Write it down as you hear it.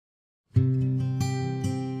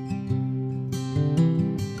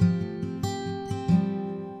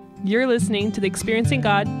You're listening to the Experiencing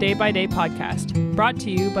God Day by Day podcast, brought to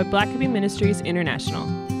you by Blackaby Ministries International.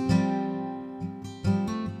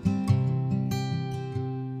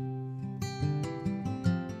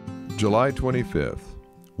 July 25th,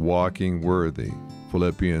 Walking Worthy,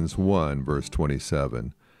 Philippians 1, verse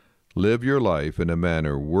 27. Live your life in a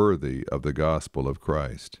manner worthy of the gospel of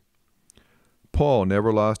Christ. Paul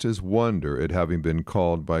never lost his wonder at having been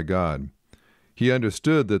called by God. He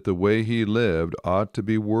understood that the way he lived ought to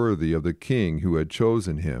be worthy of the King who had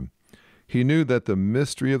chosen him. He knew that the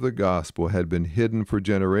mystery of the gospel had been hidden for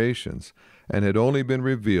generations and had only been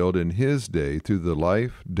revealed in his day through the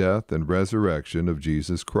life, death, and resurrection of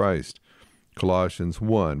Jesus Christ. Colossians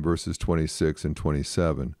 1, verses 26 and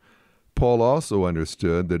 27. Paul also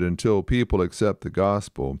understood that until people accept the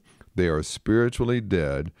gospel, they are spiritually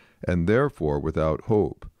dead and therefore without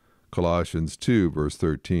hope. Colossians 2, verse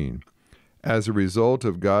 13. As a result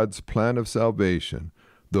of God's plan of salvation,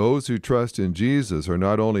 those who trust in Jesus are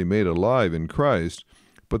not only made alive in Christ,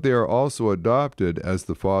 but they are also adopted as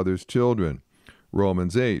the Father's children.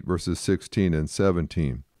 Romans 8, verses 16 and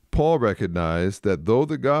 17. Paul recognized that though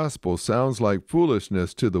the gospel sounds like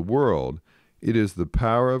foolishness to the world, it is the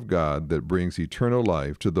power of God that brings eternal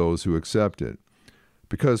life to those who accept it.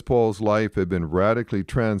 Because Paul's life had been radically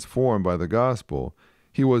transformed by the gospel,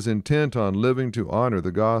 he was intent on living to honor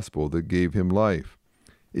the gospel that gave him life.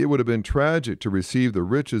 It would have been tragic to receive the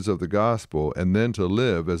riches of the gospel and then to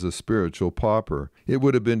live as a spiritual pauper. It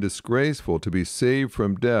would have been disgraceful to be saved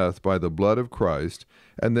from death by the blood of Christ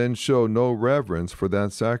and then show no reverence for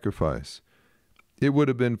that sacrifice. It would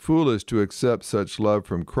have been foolish to accept such love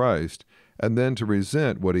from Christ and then to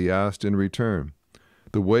resent what he asked in return.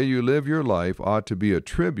 The way you live your life ought to be a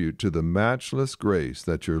tribute to the matchless grace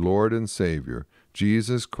that your Lord and Savior,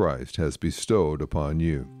 Jesus Christ, has bestowed upon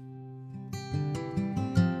you.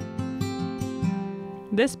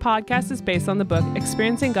 This podcast is based on the book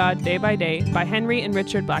Experiencing God Day by Day by Henry and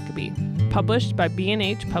Richard Blackaby, published by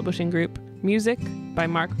B&H Publishing Group, music by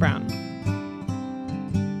Mark Brown.